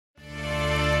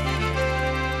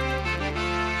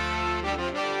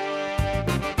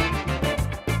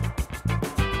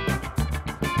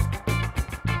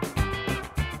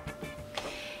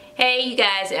Hey you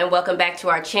guys, and welcome back to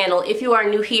our channel. If you are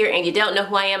new here and you don't know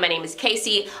who I am, my name is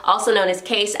Casey, also known as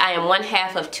Case. I am one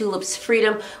half of Tulips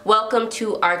Freedom. Welcome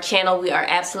to our channel. We are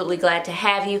absolutely glad to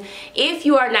have you. If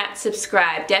you are not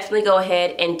subscribed, definitely go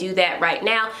ahead and do that right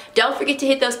now. Don't forget to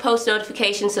hit those post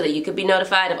notifications so that you can be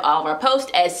notified of all of our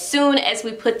posts as soon as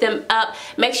we put them up.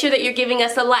 Make sure that you're giving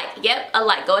us a like. Yep, a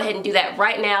like. Go ahead and do that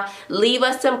right now. Leave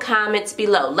us some comments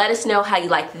below. Let us know how you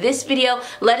like this video.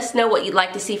 Let us know what you'd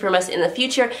like to see from us in the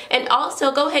future. And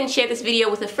also go ahead and share this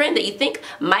video with a friend that you think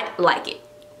might like it.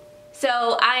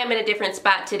 So I am in a different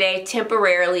spot today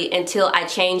temporarily until I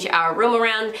change our room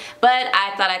around, but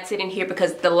I thought I'd sit in here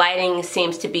because the lighting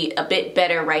seems to be a bit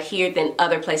better right here than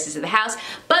other places of the house.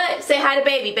 But say hi to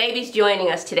Baby. Baby's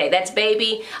joining us today. That's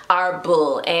Baby, our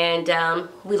bull, and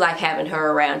we like having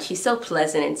her around. She's so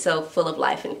pleasant and so full of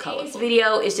life and color. This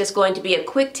video is just going to be a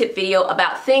quick tip video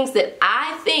about things that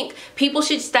I think people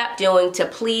should stop doing to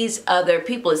please other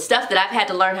people. It's stuff that I've had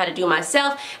to learn how to do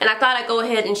myself, and I thought I'd go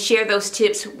ahead and share those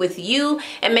tips with you,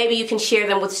 and maybe you can share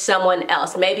them with someone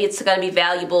else. Maybe it's going to be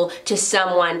valuable to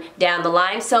someone down the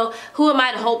line. So who am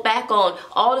I to hold back on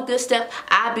all the good stuff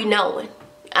I be knowing?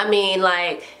 I mean,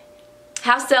 like,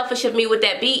 how selfish of me would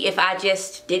that be if I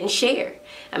just didn't share?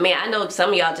 I mean, I know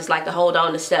some of y'all just like to hold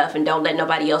on to stuff and don't let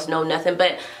nobody else know nothing,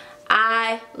 but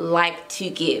I like to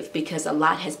give because a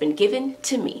lot has been given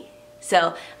to me.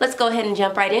 So let's go ahead and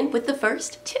jump right in with the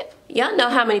first tip. Y'all know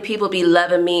how many people be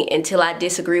loving me until I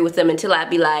disagree with them, until I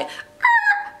be like,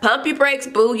 pump your brakes,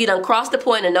 boo. You done crossed the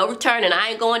point of no return and I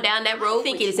ain't going down that road. I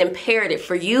think it is imperative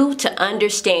for you to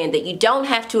understand that you don't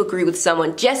have to agree with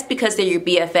someone just because they're your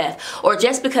BFF or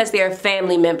just because they're a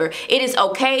family member. It is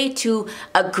okay to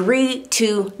agree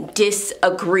to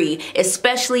disagree,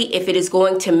 especially if it is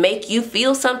going to make you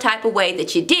feel some type of way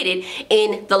that you did it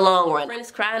in the long run.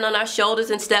 Friends crying on our shoulders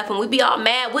and stuff, and we be all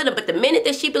mad with them, but the minute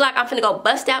that she be like, I'm finna go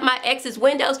bust out my ex's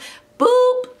windows,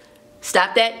 boop.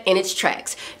 Stop that in its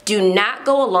tracks. Do not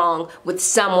go along with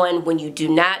someone when you do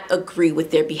not agree with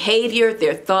their behavior,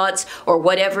 their thoughts, or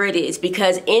whatever it is,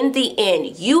 because in the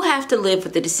end, you have to live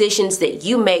with the decisions that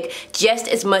you make just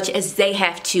as much as they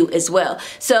have to as well.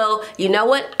 So, you know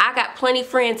what? I got plenty of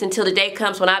friends until the day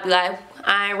comes when I be like,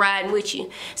 I ain't riding with you.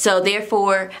 So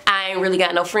therefore, I ain't really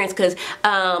got no friends because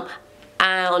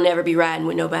I'll never be riding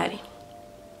with nobody.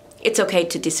 It's okay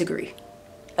to disagree.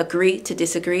 Agree to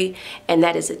disagree, and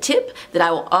that is a tip that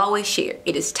I will always share.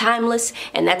 It is timeless,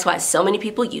 and that's why so many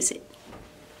people use it.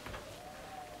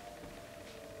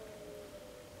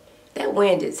 That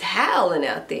wind is howling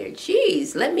out there.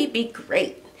 Jeez, let me be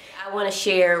great. I want to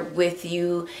share with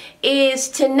you is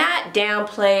to not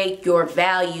downplay your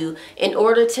value in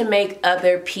order to make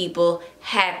other people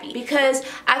happy, because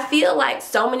I feel like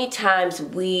so many times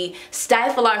we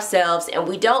stifle ourselves and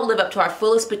we don't live up to our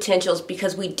fullest potentials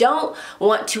because we don't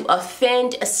want to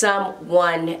offend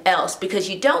someone else, because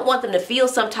you don't want them to feel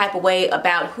some type of way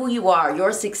about who you are,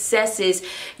 your successes,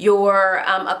 your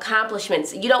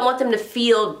accomplishments. You don't want them to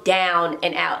feel down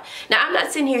and out. Now, I'm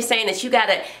not sitting here saying that you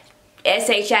gotta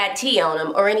SHIT on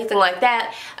them or anything like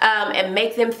that and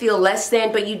make them feel less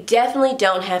than, but you definitely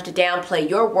don't have to downplay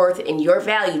your worth and your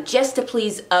value just to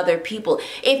please other people.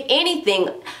 If anything,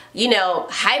 you know,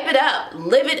 hype it up,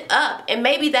 live it up, and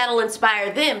maybe that'll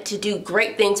inspire them to do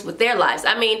great things with their lives.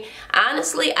 I mean,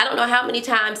 honestly, I don't know how many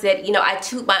times that, you know, I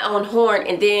toot my own horn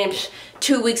and then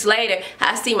 2 weeks later,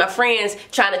 I see my friends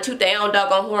trying to toot their own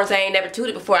doggone horns I ain't never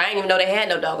tooted before. I ain't even know they had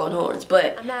no doggone horns.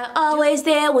 But I'm not always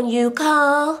there when you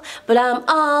call, but I'm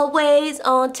always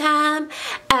on time.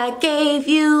 I gave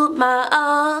you my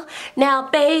all. Now,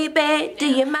 baby, do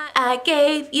you mind? I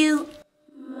gave you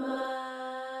my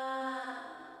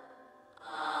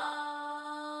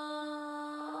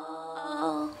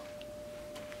all.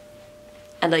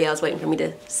 I know y'all was waiting for me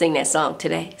to sing that song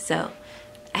today, so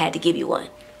I had to give you one.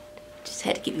 Just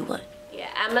had to give you one. Yeah,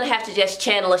 I'm gonna have to just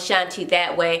channel Ashanti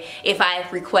that way if I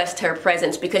request her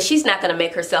presence, because she's not gonna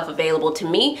make herself available to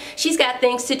me. She's got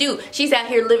things to do. She's out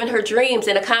here living her dreams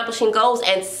and accomplishing goals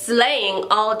and slaying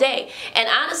all day. And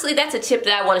honestly, that's a tip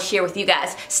that I want to share with you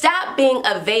guys. Stop being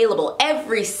available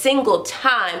every single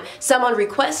time someone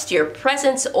requests your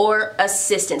presence or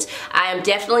assistance. I am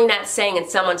definitely not saying in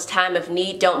someone's time of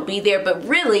need don't be there, but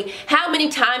really, how many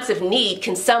times of need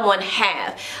can someone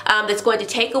have that's going to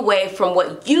take away from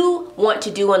what you want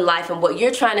to do in life and what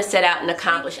you're trying to set out and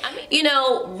accomplish? I mean, you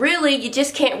know, really, you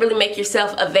just can't really make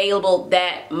yourself available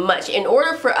that much. In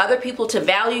order for other people to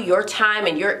value your time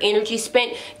and your energy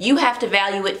spent, you have to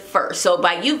value it first. So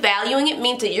by you valuing it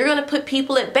means that you're going to put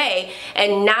people at bay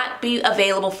and not be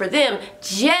available for them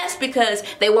just because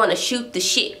they want to shoot the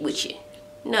shit with you.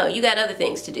 No, you got other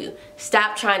things to do.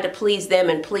 Stop trying to please them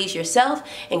and please yourself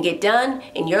and get done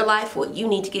in your life what you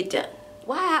need to get done.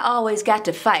 Why I always got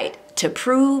to fight to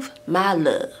prove my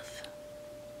love.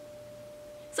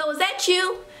 So is that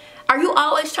you? Are you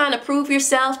always trying to prove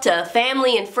yourself to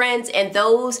family and friends and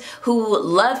those who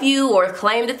love you or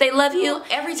claim that they love you?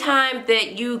 Every time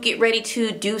that you get ready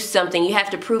to do something, you have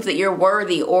to prove that you're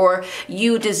worthy or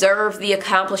you deserve the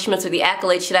accomplishments or the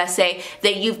accolades, should I say,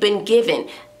 that you've been given.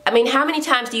 I mean, how many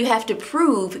times do you have to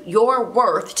prove your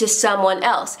worth to someone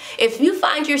else? If you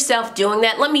find yourself doing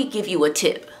that, let me give you a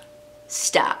tip.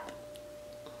 Stop.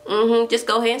 Just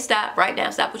go ahead and stop right now.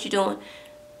 Stop what you're doing.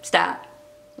 Stop.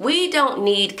 We don't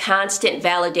need constant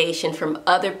validation from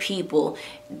other people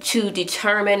to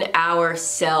determine our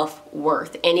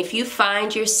self-worth. And if you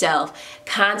find yourself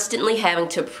constantly having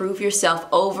to prove yourself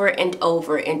over and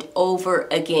over and over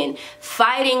again,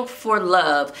 fighting for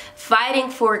love, fighting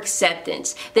for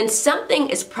acceptance, then something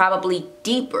is probably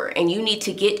deeper and you need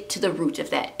to get to the root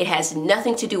of that. It has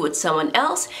nothing to do with someone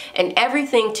else and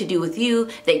everything to do with you,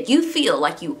 that you feel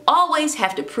like you always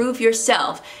have to prove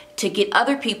yourself to get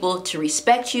other people to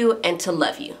respect you and to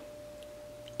love you.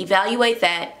 Evaluate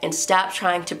that and stop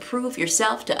trying to prove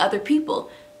yourself to other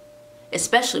people,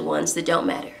 especially ones that don't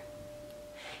matter.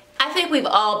 I think we've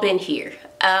all been here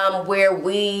where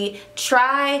we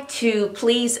try to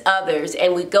please others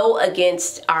and we go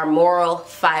against our moral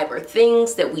fiber,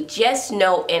 things that we just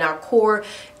know in our core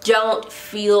don't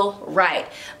feel right.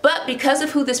 But because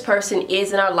of who this person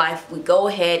is in our life, we go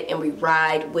ahead and we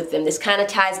ride with them. This kind of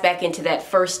ties back into that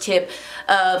first tip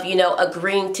of,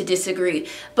 agreeing to disagree.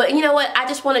 But you know what? I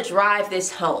just want to drive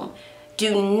this home.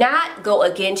 Do not go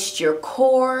against your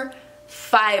core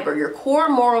fiber, your core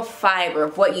moral fiber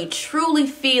of what you truly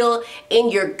feel in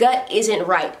your gut isn't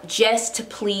right just to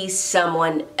please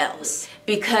someone else.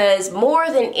 Because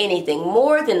more than anything,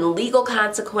 more than legal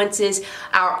consequences,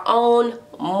 our own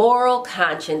moral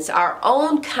conscience, our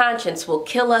own conscience will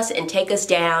kill us and take us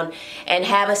down and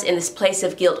have us in this place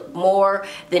of guilt more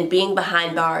than being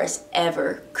behind bars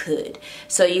ever could.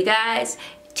 So you guys,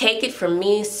 take it from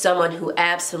me, someone who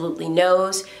absolutely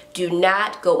knows, do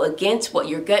not go against what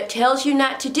your gut tells you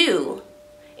not to do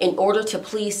in order to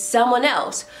please someone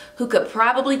else who could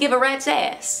probably give a rat's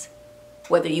ass,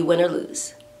 whether you win or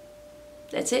lose.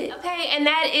 That's it. Okay, and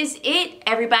that is it,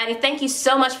 everybody. Thank you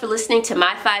so much for listening to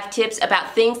my 5 tips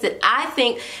about things that I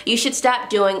think you should stop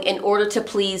doing in order to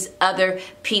please other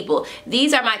people.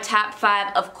 These are my top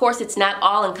 5. Of course, it's not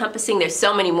all encompassing. There's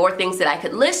so many more things that I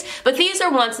could list, but these are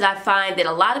ones that I find that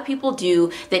a lot of people do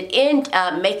that end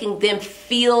up making them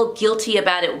feel guilty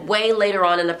about it way later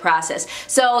on in the process.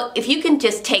 So if you can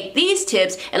just take these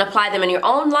tips and apply them in your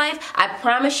own life, I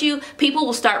promise you, people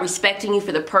will start respecting you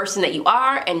for the person that you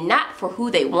are and not for who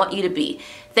they want you to be.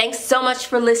 Thanks so much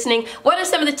for listening. What are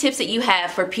some of the tips that you have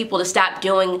for people to stop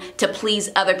doing to please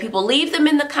other people? Leave them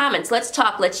in the comments. Let's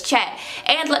talk, let's chat,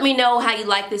 and let me know how you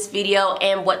like this video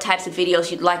and what types of videos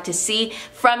you'd like to see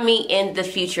from me in the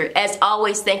future. As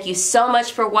always, thank you so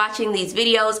much for watching these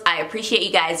videos. I appreciate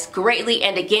you guys greatly,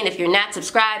 and again, if you're not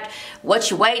subscribed,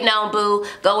 what you waiting on, boo?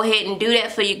 Go ahead and do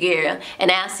that for your girl, and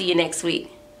I'll see you next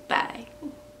week. Bye.